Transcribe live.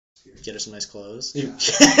Get her some nice clothes. Yeah.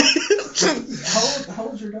 How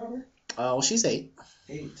old's your daughter? Well, she's 8.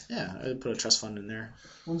 8. Yeah, I would put a trust fund in there.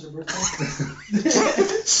 When's her birthday?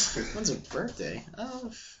 When's her birthday?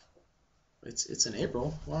 Oh, it's in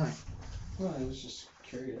April. Why? Well, I was just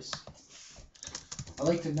curious. I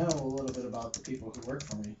like to know a little bit about the people who work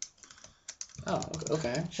for me. Oh,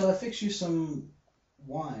 okay. Shall I fix you some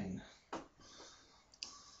wine?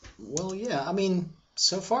 Well, yeah. I mean,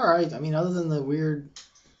 so far, I mean, other than the weird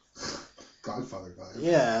Godfather vibe.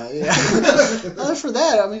 Yeah. Other for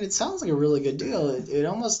that, I mean, it sounds like a really good deal. It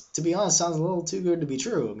almost, to be honest, sounds a little too good to be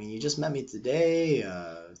true. I mean, you just met me today.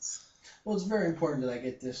 Well, it's very important that I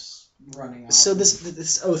get this running out. So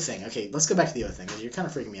this oath thing. Okay, let's go back to the oath thing, because you're kind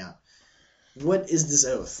of freaking me out. What is this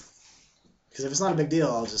oath? Because if it's not a big deal,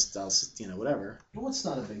 I'll whatever. Well, it's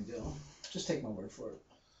not a big deal. Just take my word for it.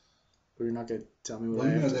 But you're not going to tell me what Well, I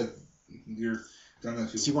you know have to... that you're... I don't know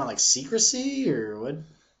if Do you want, like, secrecy, or what?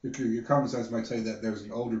 Your common sense might tell you that there's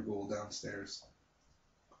an older ghoul downstairs.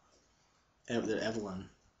 Evelyn.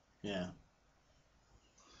 Yeah.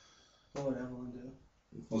 What would Evelyn do?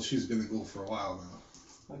 Well, she's been a ghoul for a while now.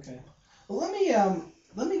 Okay. Well,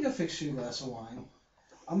 let me go fix you a glass of wine.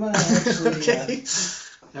 I'm gonna actually. Okay.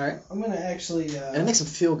 All right. I'm gonna actually. And it makes them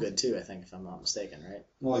feel good too, I think, if I'm not mistaken, right?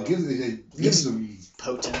 Well, it gives them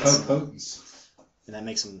potence. Potence. And that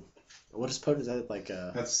makes them. What is potence? Is that like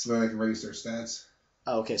That's where they can raise their stats.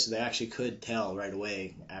 Oh, okay. So they actually could tell right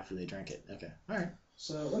away after they drink it. Okay. All right.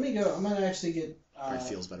 So let me go. I'm gonna actually get. Or it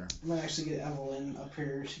feels better. I'm gonna actually get Evelyn up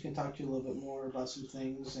here. She can talk to you a little bit more about some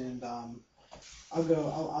things, and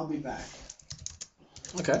I'll be back.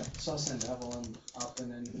 Okay. So I'll send Evelyn up,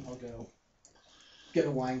 and then I'll go get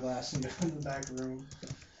a wine glass and go in the back room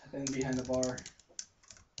and behind the bar.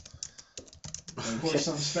 And pour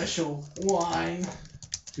some special wine.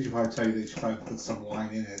 She should probably tell you that she probably put some wine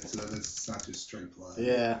in it so that it's not just straight blood.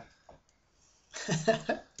 Yeah.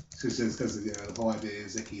 Because the whole idea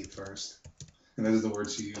is icky at first. And that is the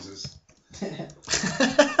word she uses.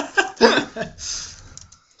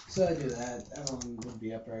 So I do that. Evelyn would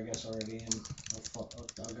be up there, I guess, already, and I'll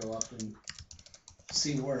go up and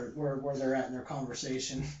see where they're at in their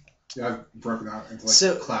conversation. Yeah, I've broken out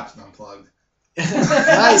into claps and unplugged.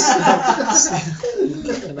 Nice.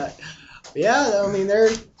 Yeah, I mean they're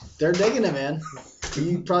digging it, man.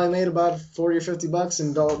 You probably made about $40 or $50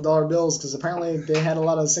 in dollar bills, because apparently they had a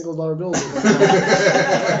lot of single dollar bills.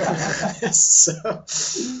 So,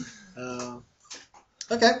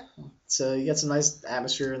 okay. So you got some nice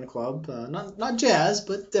atmosphere in the club. Not jazz,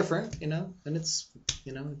 but different, and it's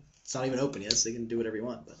it's not even open yet, so you can do whatever you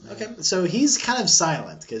want. But okay, so he's kind of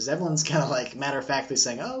silent because everyone's kind of like matter of factly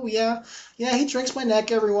saying, "Oh yeah, he drinks my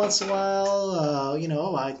neck every once in a while.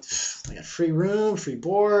 I got free room, free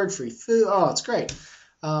board, free food. Oh, it's great.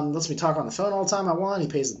 Lets me talk on the phone all the time I want. He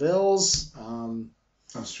pays the bills.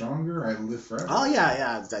 I'm stronger. I live forever. Oh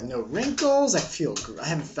yeah. No wrinkles. I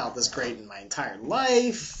haven't felt this great in my entire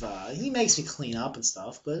life. He makes me clean up and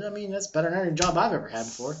stuff, but I mean that's better than any job I've ever had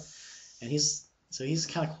before. And he's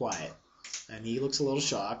kind of quiet, and he looks a little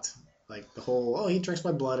shocked, like the whole he drinks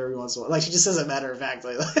my blood every once in a while. Like she just says it matter of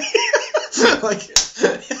factly, like.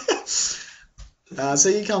 So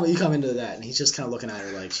you come into that, and he's just kind of looking at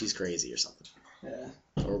her like she's crazy or something. Yeah.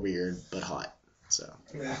 Or weird, but hot. So.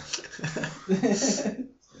 Yeah.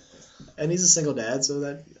 And he's a single dad, so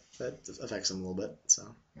that affects him a little bit.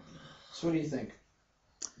 So what do you think?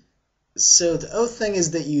 So the oath thing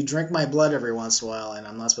is that you drink my blood every once in a while, and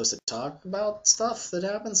I'm not supposed to talk about stuff that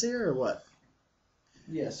happens here, or what?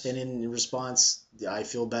 Yes. And in response, I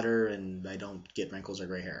feel better, and I don't get wrinkles or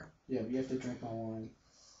gray hair. Yeah, but you have to drink my wine.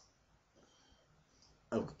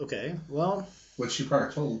 Oh, okay. Well. What she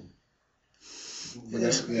probably told.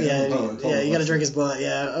 Yeah, you got to drink his blood.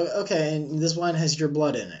 Yeah, okay, and this wine has your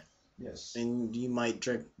blood in it. Yes. And you might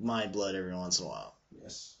drink my blood every once in a while.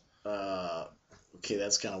 Yes. Okay,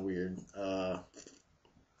 that's kind of weird. I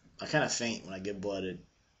kind of faint when I give blood. It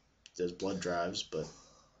does blood drives, but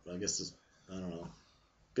I guess I don't know.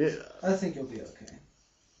 I think you'll be okay.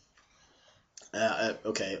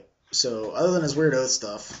 Okay, so other than his weird oath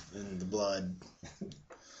stuff and the blood,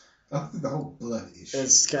 the whole blood issue.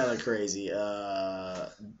 it's kind of crazy.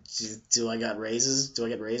 Do I got raises? Do I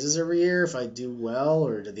get raises every year if I do well,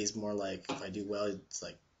 or do these more like if I do well, it's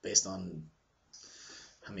like based on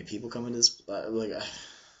how many people come into this?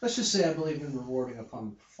 Let's just say I believe in rewarding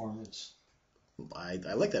upon performance. I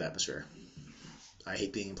like that atmosphere. I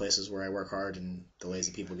hate being in places where I work hard and the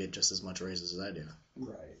lazy people get just as much raises as I do.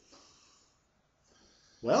 Right.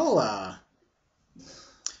 Well,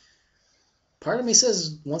 part of me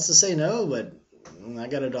wants to say no, but I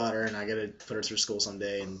got a daughter and I got to put her through school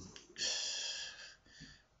someday, and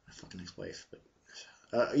fucking ex-wife.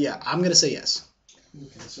 But yeah, I'm gonna say yes.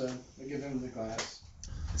 Okay, so I give him the glass.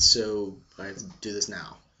 So I have to do this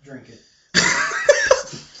now. Drink it.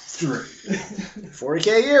 Straight. 40K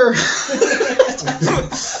a year.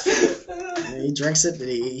 And he drinks it.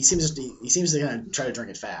 He seems to kind of try to drink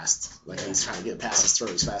it fast, like he's trying to get it past his throat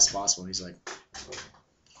as fast as possible. And he's like,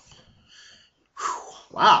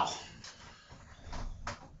 "Wow."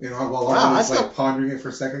 You know, while Wow, I was I like felt- pondering it for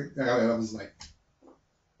a second, I was like,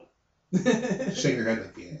 shaking your head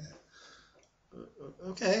like, yeah.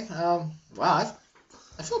 Okay. Wow.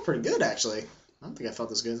 I feel pretty good actually. I don't think I felt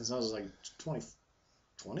this good since I was like 20.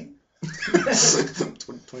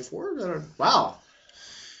 24? Wow.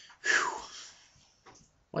 Whew.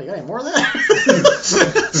 Well, you got any more of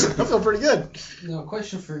that? I feel pretty good. No,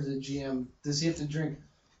 question for the GM. Does he have to drink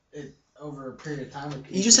it over a period of time? Or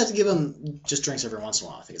You just have to give him just drinks every once in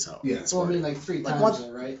a while. I think it's how. Yeah. it's Well, I mean, worded. like 3 Like times, one-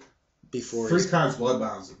 though, right? Before. 3 times blood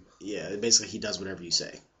bounds him. Yeah, basically he does whatever you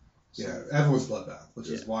say. Yeah, everyone's bloodbound, which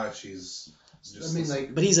is Yeah. why she's just. I mean,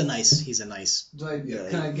 like, But he's a nice. do I, Yeah,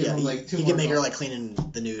 can I give him like 2 he more can make her bottles? like cleaning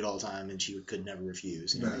the nude all the time, and she could never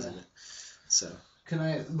refuse. You know, Yeah. things like that. So, Can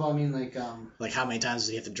I? Well, I mean, like, like, how many times does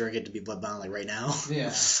he have to drink it to be bloodbound? Like right now?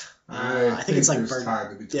 yeah. I think it's like there's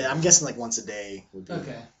time in between. yeah. I'm guessing like once a day would be.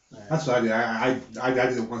 Okay. That's what I do. I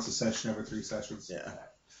did it once a session every 3 sessions. Yeah.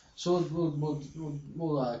 So we'll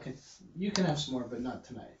you can have some more, but not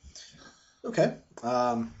tonight. Okay.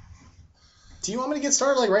 Do you want me to get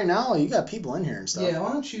started like right now? You got people in here and stuff. Yeah.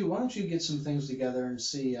 Why don't you get some things together and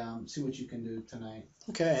see what you can do tonight.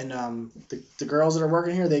 Okay, and the girls that are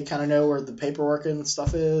working here, they kind of know where the paperwork and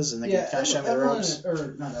stuff is, and they can kind of show me the ropes.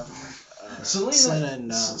 Or not Evelyn. Selena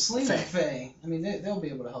and Selena and Faye. Faye. I mean, they'll be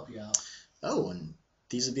able to help you out. Oh, and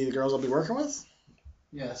these would be the girls I'll be working with?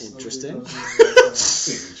 Yes. Interesting.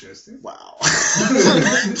 Interesting. Wow.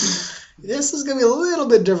 This is going to be a little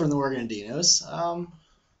bit different than working in Dino's.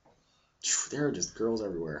 There are just girls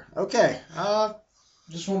everywhere. Okay.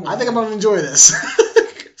 Just one more. I think I'm going to enjoy this.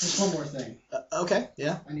 Just one more thing. Okay,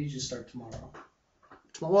 yeah. I need you to start tomorrow.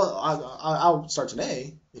 Well, I'll start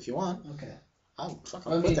today if you want. Okay. I'll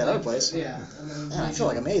quit that other place. Yeah. Yeah, I feel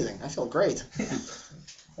like amazing. I feel great.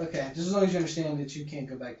 Okay. Just as long as you understand that you can't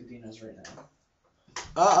go back to Dino's right now.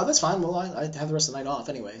 That's fine. Well, I have the rest of the night off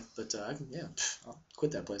anyway. But I'll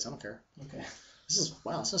quit that place. I don't care. Okay. This is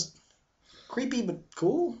it's just creepy but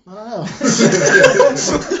cool. I don't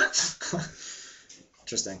know.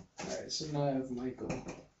 Interesting. All right. So now I have Michael.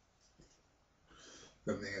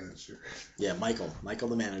 The manager. Yeah, Michael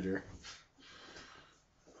the manager.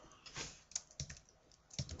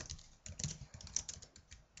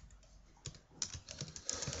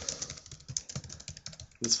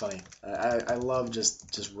 It's funny. I love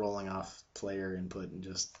just rolling off player input and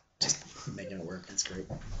just making it work. It's great.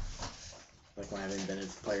 Like when I've invented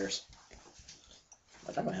players.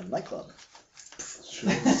 Like I'm gonna have a nightclub. Sure.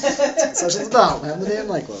 That's what it's about. Having the damn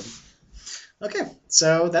nightclub. Okay,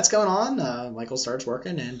 so that's going on. Michael starts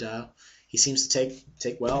working, and he seems to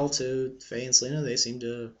take well to Faye and Selena. They seem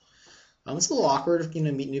to. It's a little awkward,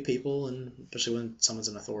 meet new people, and especially when someone's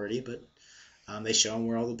an authority. But they show him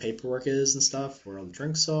where all the paperwork is and stuff, where all the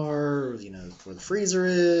drinks are, where the freezer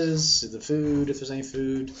is, the food, if there's any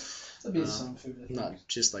food. There'll be some food. I think. Not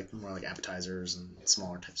just more like appetizers and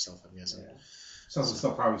smaller type stuff, I'm guessing. Yeah. Some of the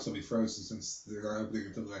stuff probably still be frozen since they're not opening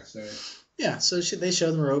until the next day. Yeah, so they show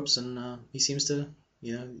them the ropes, and he seems to,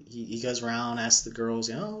 he goes around, asks the girls,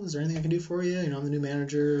 is there anything I can do for you? I'm the new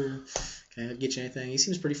manager. Can I get you anything? He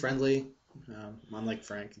seems pretty friendly, unlike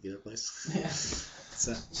Frank at the other place. Yeah.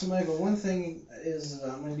 So Michael, one thing is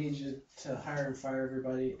I'm going to need you to hire and fire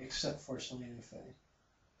everybody except for Selena and Faye.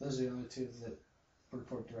 Those are the only 2 that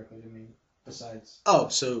report directly to me. Besides, oh,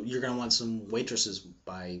 so you're gonna want some waitresses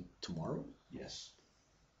by tomorrow? yes.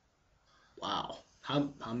 Wow.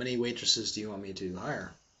 How many waitresses do you want me to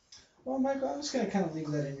hire? Well, Michael, I'm just going to kind of leave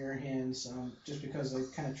that in your hands, just because I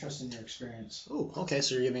kind of trust in your experience. Oh, okay.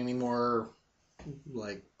 So you're giving me more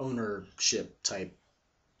like ownership type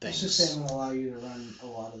things. Let's just say I'm going to allow you to run a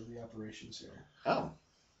lot of the operations here. Oh,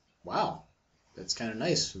 wow. That's kind of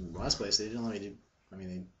nice. In the last place, they didn't let me do. I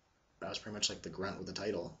mean, I was pretty much like the grunt with the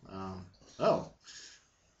title. Oh.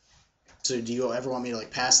 So do you ever want me to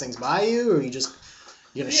pass things by you, or are you just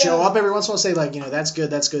you're gonna show up every once in a while, say that's good,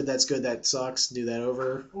 that's good, that's good, that sucks, do that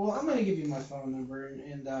over? Well, I'm going to give you my phone number,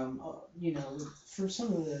 and for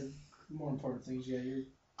some of the more important things, it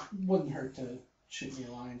wouldn't hurt to shoot me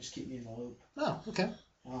a line, just keep me in the loop. Oh, okay.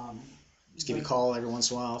 Just give you a But- call every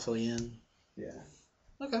once in a while, fill you in. Yeah.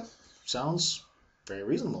 Okay. Sounds very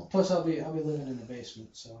reasonable. Plus, I'll be living in the basement,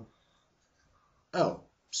 so. Oh,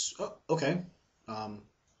 okay.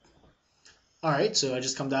 All right, so I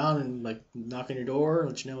just come down and like knock on your door,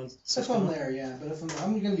 let you know when stuff's If I'm going on? there, yeah. But if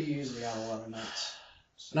I'm going to be usually out a lot of nights.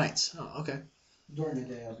 So Nights. Oh, okay. during the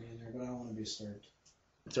day I'll be in there, but I don't want to be disturbed.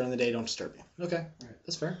 During the day, don't disturb me. Okay, Right.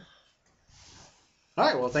 that's fair. All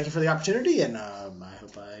right, well, thank you for the opportunity, and I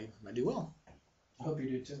hope I do well. I hope you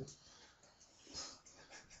do too.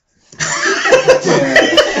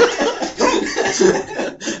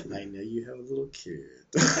 I know you have a little kid.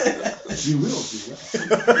 You will do well.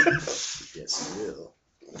 Yes, you will.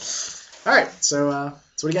 All right, so what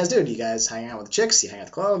do you guys do? Do you guys hang out with the chicks? Do you hang out at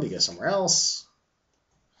the club? Do you go somewhere else?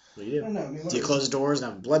 What do you I do? don't know. I mean, Do you close the doors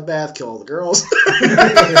and have a bloodbath, kill all the girls?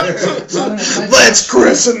 Let's Let's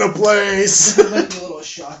christen the place! It might be a little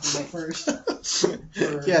shocking at first.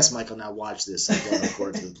 Yes, Michael, now watch this and go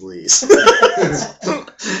report to the police.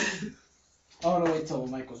 I want to wait till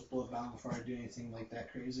Michael's bloodbound before I do anything like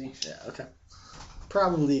that crazy. Yeah, okay.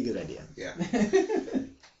 Probably a good idea. Yeah.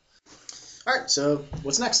 Alright, so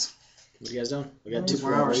what's next? What are you guys doing? We got 2 Just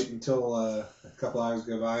more gonna hours. wait until a couple hours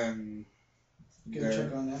go by and Go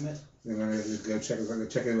check on Emmett. they're gonna go check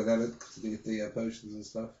in with Emmett to get the potions and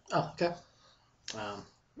stuff. Oh, okay.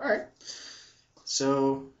 Alright.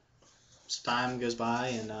 So, time goes by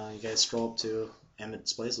and you guys stroll up to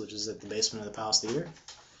Emmett's place, which is at the basement of the Palace Theater.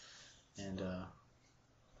 And,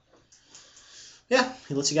 yeah,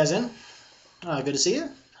 he lets you guys in. Good to see you.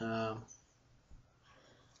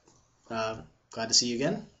 Glad to see you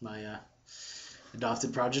again, my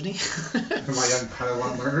adopted progeny. My young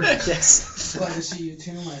Padawan learner. Yes. Glad to see you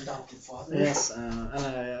too, my adopted father. Yes.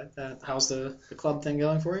 How's the club thing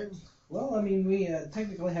going for you? Well, I mean, we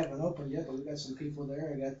technically haven't opened yet, but we got some people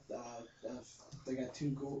there. They got 3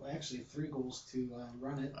 goals to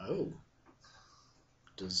run it. Oh.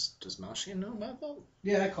 Does Masquerade know about that?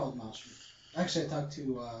 Yeah, I called Mouse. Actually, I talked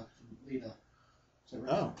to Lita. Is that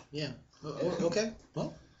right? Oh, yeah. Oh, okay.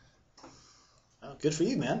 Well, good for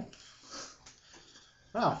you, man.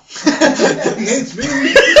 Wow. He hates me.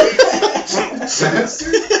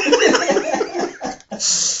 Bastard.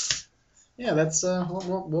 Yeah, that's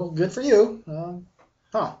well, good for you. All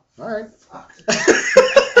right.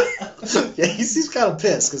 Yeah, he seems kind of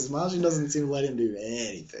pissed because Maji doesn't seem to let him do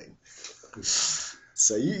anything.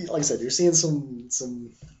 So you, like I said, you're seeing some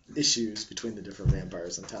issues between the different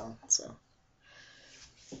vampires in town. So.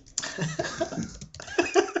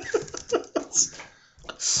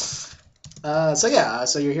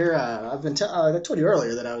 So you're here. I told you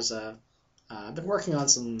earlier that I've been working on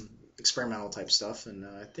some experimental type stuff, and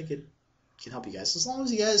I think it can help you guys as long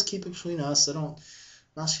as you guys keep it between us.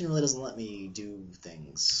 Machine really doesn't let me do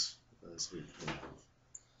things.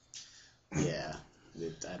 Yeah,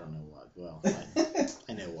 I don't know why. Well,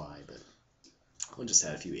 I know why, but we just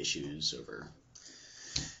had a few issues over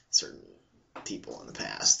certain people in the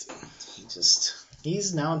past.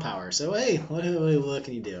 He's now in power, so hey, what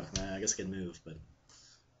can you do? I guess I can move, but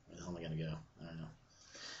where the hell am I gonna go? I don't know.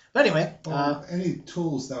 But anyway, Well, any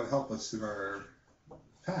tools that would help us in our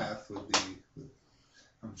path would be,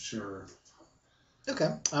 I'm sure.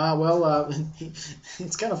 okay.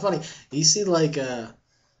 It's kind of funny. You see,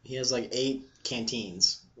 he has 8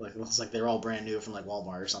 canteens. Like, it looks like they're all brand new from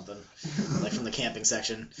Walmart or something, like from the camping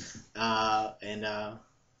section.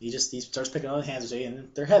 He starts picking on the hands,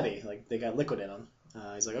 and they're heavy. Like, they got liquid in them.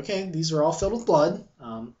 He's like, okay, these are all filled with blood.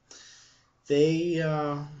 They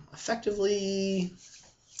effectively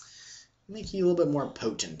make you a little bit more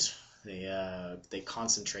potent. They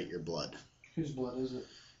concentrate your blood. Whose blood is it?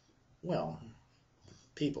 Well,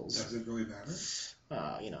 people's. Does it really matter?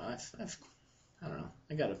 I've I don't know.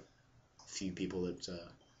 I got a few people that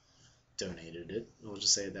donated it. We'll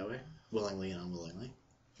just say it that way, willingly and unwillingly.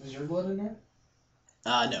 Is your blood in there?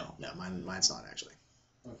 No, mine's not actually.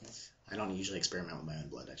 Okay. I don't usually experiment with my own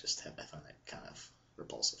blood. I find that kind of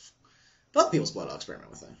repulsive. But other people's blood, I'll experiment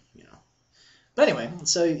with it, But anyway,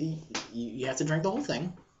 so you have to drink the whole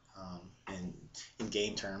thing, and in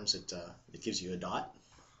game terms, it gives you a dot.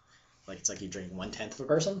 It's like you drink 1/10 of a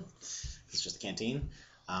person. It's just a canteen,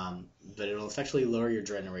 but it'll effectively lower your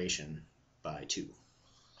generation by 2.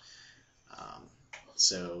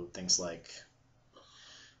 So things like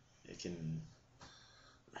it can.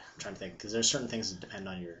 I'm trying to think because there's certain things that depend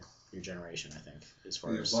on your generation. I think as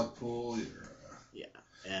far Your as blood pool,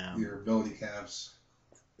 your ability caps.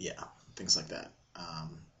 Yeah, things like that.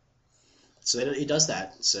 So it does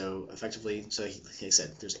that. So effectively, like I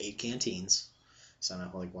said, there's 8 canteens. So I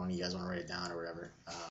don't know if one of you guys want to write it down or whatever.